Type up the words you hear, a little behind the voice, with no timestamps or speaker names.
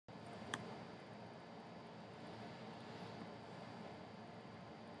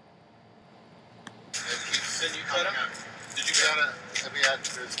Then you cut them? Did you cut them?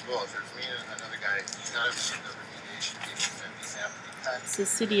 There's both. There's me and another guy. None of the remediation people said these have to be cut. It's the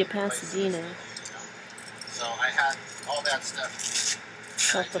city of Pasadena. So I had all that stuff.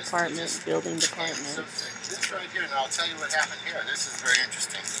 Health department, building department. So this right here, and I'll tell you what happened here. This is very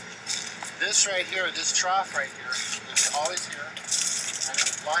interesting. This right here, this trough right here, is always here. And it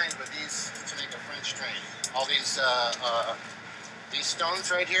was lined with these to make a French drain. All these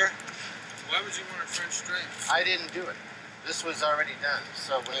stones right here. Why would you want a French drain? I didn't do it. This was already done.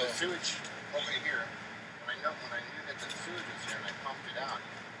 So when the sewage over here, when I knew that the sewage was here and I pumped it out,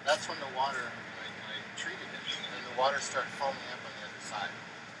 that's when the water, I treated it, and the water started foaming up on the other side.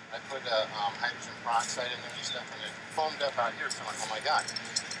 I put hydrogen peroxide in there and stuff, and it foamed up out here. So I'm like, oh my god!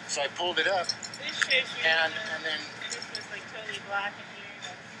 So I pulled it up, and then this was like totally black in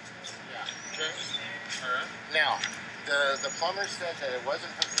here. Yeah. Okay. All right. Now, the plumber said that it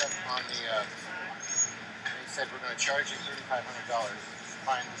wasn't hooked up on the. They said we're going to charge you $3,500 to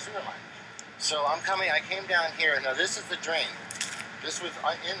find the sewer line. So I came down here. Now this is the drain. This was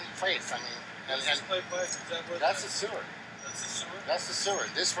in place. I mean, and clay pipe. Is that what that's the sewer. That's the sewer. That's the sewer.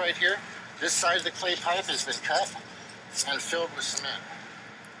 This right here, this side of the clay pipe has been cut and filled with cement.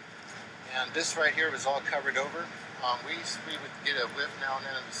 And this right here was all covered over. We would get a whiff now and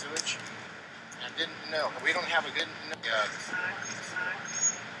then of the sewage, and didn't know. We don't have a good.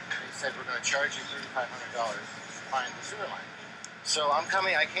 They said we're going to charge you $3,500 to find the sewer line. So I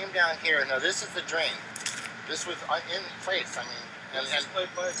came down here. Now this is the drain. This was in place. I mean, and clay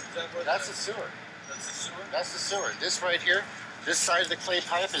pipe. Is that what that's the sewer. That's the sewer. That's the sewer. This right here, this side of the clay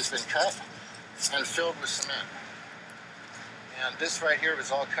pipe has been cut and filled with cement. And this right here was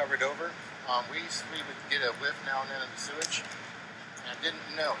all covered over. We would get a whiff now and then of the sewage, and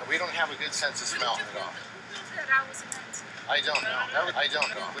didn't know. We don't have a good sense of smell at all. I don't know. I don't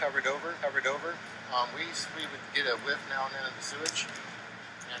know. Covered over. We would get a whiff now and then of the sewage,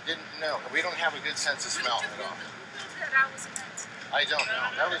 and didn't know. We don't have a good sense of smell at all. I don't know.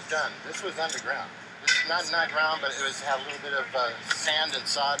 That was done. This was underground. This is not ground, but it had a little bit of sand and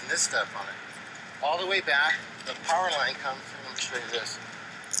sod and this stuff on it. All the way back, the power line comes. Let me show you this.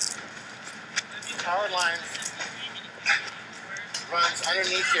 The power line runs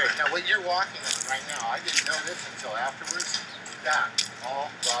underneath here. Now, what you're walking on right now, I didn't know this until afterwards. That all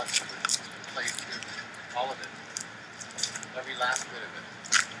raw sewage placed here, all of it, every last bit of it.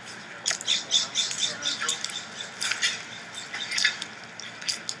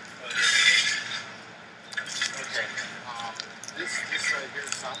 Okay, this right here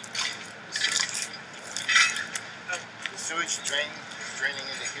is some. The sewage drain is draining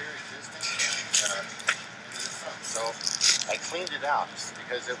into here, existing, and so I cleaned it out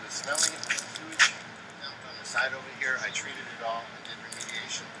because it was smelling. Sewage dumped on the side over here. I treated it all and did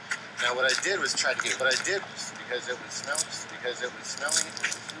remediation. Now what I did was try to get. What I did was because it was smelling.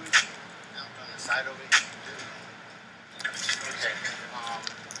 Sewage dumped on the side over here. Okay.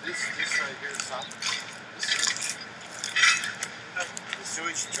 This right here is some. The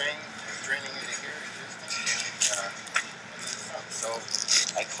sewage drain is draining into here, existing, and so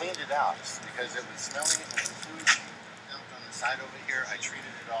I cleaned it out because it was smelling. Sewage dumped on the side over here. I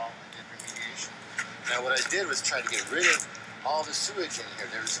treated it all and did remediation. Now what I did was try to get rid of all the sewage in here.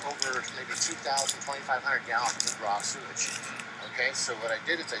 There's over maybe 2,500 gallons of raw sewage. Okay, so what I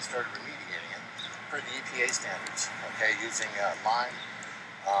did is I started remediating it per the EPA standards. Okay, using lime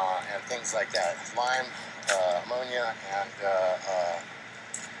and things like that. Lime, ammonia, and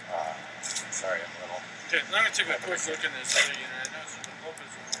sorry, I'm a little. Okay, I'm going to take a quick look in this other unit. I know it's the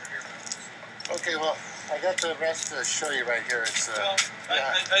Lopez one over here. Okay, well, I got the rest to show you right here. It's well,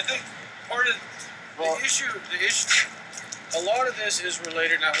 yeah. I think part of the issue, a lot of this is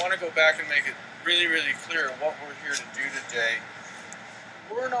related, and I want to go back and make it really, really clear what we're here to do today.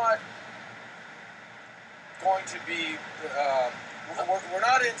 We're not going to be, we're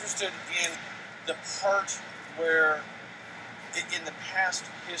not interested in the part where, in the past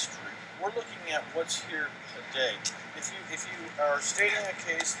history, we're looking at what's here today. If you are stating a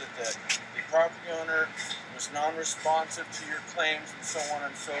case that the property owner was non-responsive to your claims and so on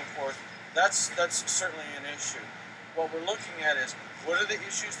and so forth, that's certainly an issue. What we're looking at is, what are the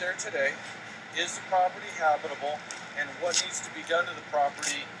issues there today? Is the property habitable? And what needs to be done to the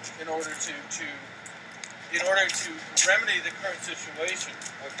property in order to remedy the current situation?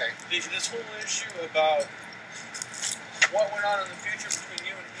 Okay. This whole issue about what went on in the future between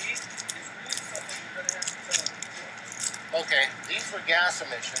you and he is really something you're going to have to tell him. Okay, these were gas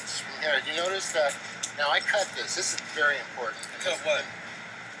emissions from here. You notice that, now I cut this. This is very important. Cut what?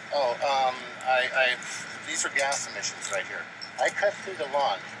 Oh, these are gas emissions right here. I cut through the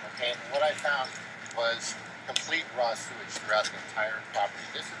lawn, okay, and what I found was complete raw sewage throughout the entire property.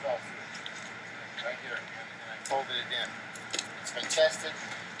 This is all sewage right here, and I folded it in. It's been tested.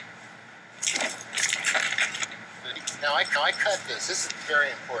 Now I cut this. This is very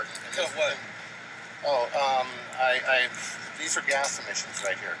important. Cut what? These are gas emissions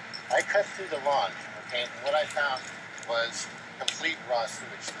right here. I cut through the lawn, okay, and what I found was complete raw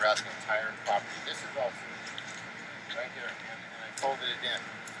sewage throughout the entire property. This is all sewage right here, and I folded it in.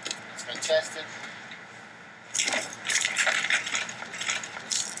 It's been tested.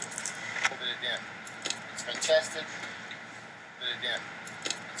 Folded it in. It's been tested. Put it in.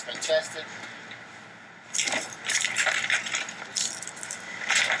 It's been tested.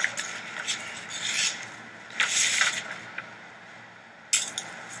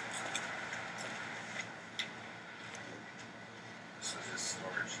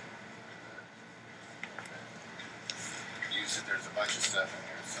 There's a bunch of stuff in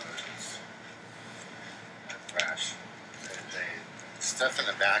here, so it's trash. The stuff in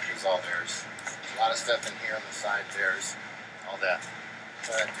the back is all theirs. There's a lot of stuff in here on the side, theirs, all that.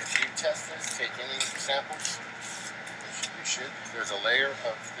 But if you test this, take any samples, you should. There's a layer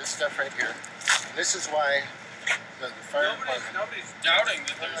of this stuff right here. And this is why the fire department... Nobody's doubting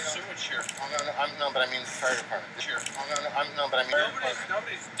that there's sewage here. No, but I mean the fire department. Here. No, but I mean...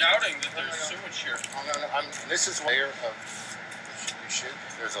 Nobody's doubting that there's sewage here. This is a layer of...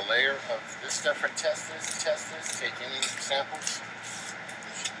 There's a layer of this stuff right. Test this, take any samples.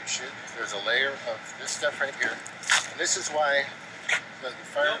 You should. There's a layer of this stuff right here. And this is why the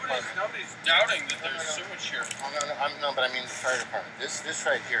fire department... Nobody's doubting that there's sewage here. No, but I mean the fire department. This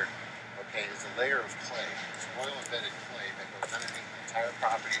right here, okay, is a layer of clay. It's oil-embedded clay that goes underneath the entire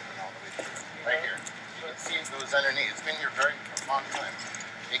property and all the way through. Right here. You can see it goes underneath. It's been here for a long time.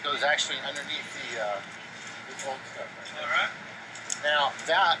 It goes actually underneath this old stuff right there. All right. Now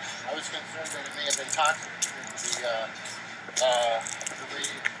that, I was concerned that it may have been toxic to the way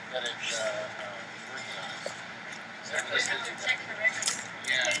that it's organized.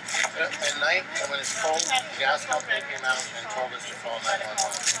 Yeah. At night, when it's cold, the gas company came out and told us to call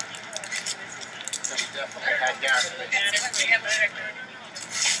 911. So we definitely had gas emissions.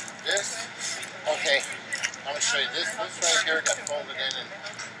 This, okay, I'm going to show you this. This right here got folded in and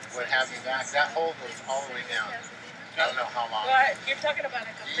what have you back. That hole goes all the way down. I don't know how long. Well, you're talking about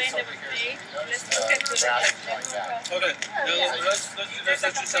a complaint that was made. Let's look at the like that. Okay, let's do this.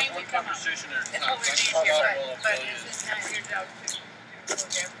 Let's just have one conversation at a time. But it's not your job to go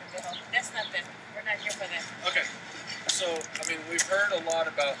there for the help. That's not them. We're not here for them. Okay, so, I mean, we've heard a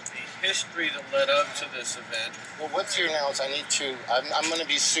lot about the history that led up to this event. Well, what's here now is I'm going to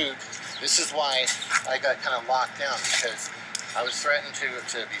be sued. This is why I got kind of locked down, because I was threatened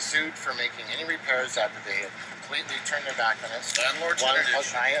to be sued for making any repairs after they had completely turned their back on us. Landlord's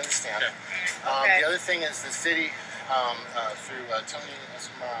interdiction. I understand. Okay. The other thing is the city, through Tony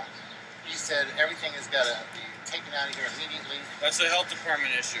Escamara, he said everything has got to be taken out of here immediately. That's a health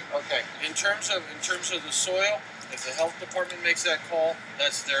department issue. Okay. In terms of the soil, if the health department makes that call,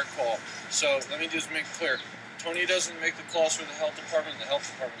 that's their call. So let me just make it clear. Tony doesn't make the calls for the health department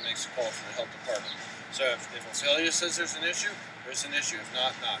makes the call for the health department. So if ophelia says there's an issue, there's an issue. If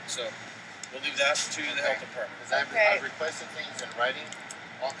not, not. So we'll leave that to the health department. I've requested things in writing,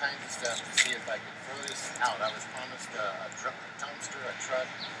 all kinds of stuff, to see if I could throw this out. I was promised a dumpster, a truck,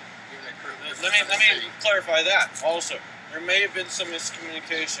 even a crew. Let me clarify that also. There may have been some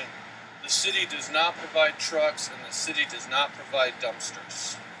miscommunication. The city does not provide trucks, and the city does not provide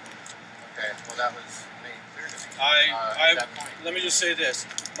dumpsters. Okay, well that was made clear to me at that point. Let me just say this.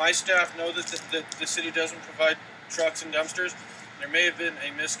 My staff know that the city doesn't provide trucks and dumpsters. There may have been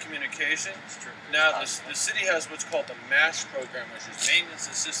a miscommunication. Now, the city has what's called the MASH program, which is Maintenance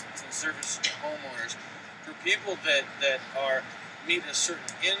Assistance and Services to Homeowners. For people that meet a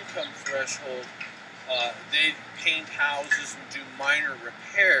certain income threshold, they paint houses and do minor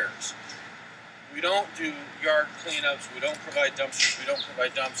repairs. We don't do yard cleanups. We don't provide dumpsters. We don't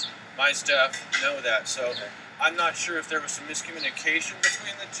provide dumps. My staff know that. So I'm not sure if there was some miscommunication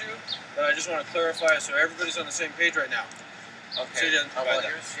between the two, but I just want to clarify it so everybody's on the same page right now. Okay. Well,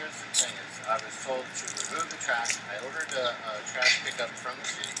 here's the thing: I was told to remove the trash. I ordered a trash pickup from the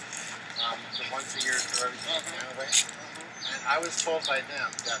city. So once a year throw everything away. And I was told by them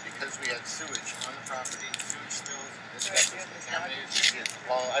that because we had sewage on the property, sewage spills, this stuff was contaminated.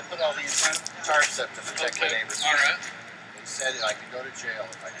 Well, I put all these tarps up to protect my neighbors. All right. They said I could go to jail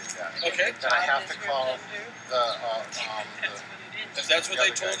if I did that. Okay. That I have to call the If that's what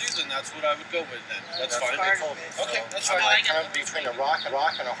they told you, then that's what I would go with. Then that's fine. What they told me. Okay, that's I'm fine. like kind of between a rock and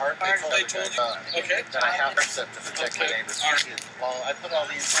a hard place. They told you. Okay. That I have tarps up to protect my neighbors. Well, I put all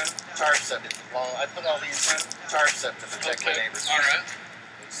these tarps up. To protect my neighbors. All right.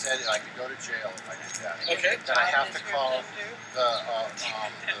 They said I could go to jail if I did that. Okay. That I have to call the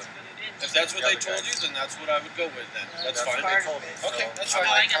If that's what they told you, then that's what I would go with. Then that's fine. What they told me. Okay, that's I'm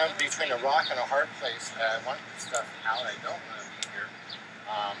fine. like kind of between a rock and a hard place. I want this stuff out. I don't want to be here.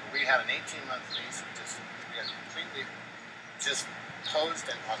 We had an 18-month lease. We had completely just closed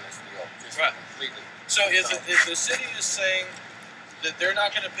in on this deal. Just Right. completely. So if the city is saying that they're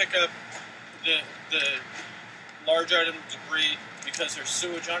not going to pick up the large item debris because there's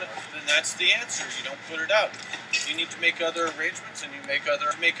sewage on it, then that's the answer. You don't put it out. You need to make other arrangements, and you make other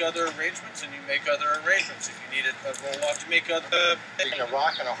arrangements, and you make other arrangements. If you need a roll off to make other Between a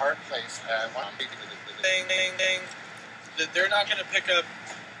rock and a hard place. saying that they're not going to pick up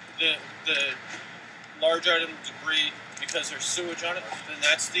the large item debris because there's sewage on it, then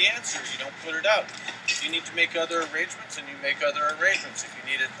that's the answer. You don't put it out. You need to make other arrangements, and you make other arrangements. If you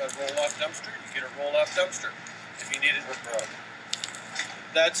need a roll-off dumpster, you get a roll-off dumpster. If you need it,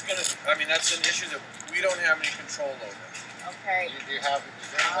 that's an issue that we don't have any control over. Okay. Is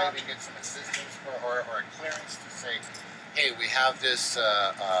there any way we get some assistance or a clearance to say, hey, we have this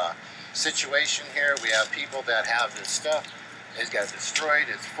situation here. We have people that have this stuff. It's got destroyed.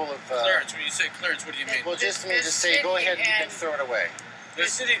 It's full of. Clearance. When you say clearance, what do you mean? Well, just say, go ahead and you can throw it away. The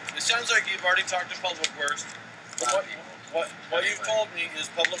city. It sounds like you've already talked to Public Works. What you've told me is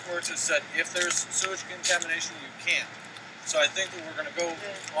Public Works has said if there's sewage contamination, you can't. So I think what we're going to go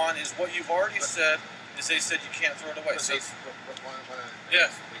on is what you've already said is they said you can't throw it away. So Yeah.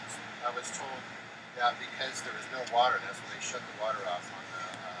 I was told that because there was no water, that's when they shut the water off on the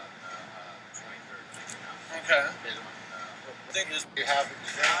 23rd. Okay. The thing is, Is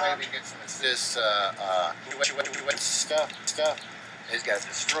there any way we get some assistance? Stuff. It's got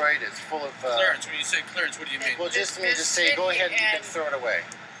destroyed. It's full of. Clearance. When you say clearance, what do you mean? Well, just say, go ahead and you can throw it away.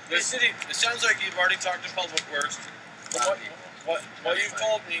 The city. It sounds like you've already talked to Public Works. What you've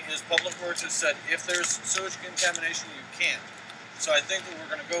told me is Public Works has said if there's sewage contamination, you can't. So I think what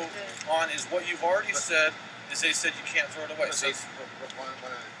we're going to go on is what you've already said is they said you can't throw it away. So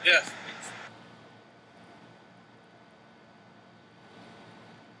Yeah.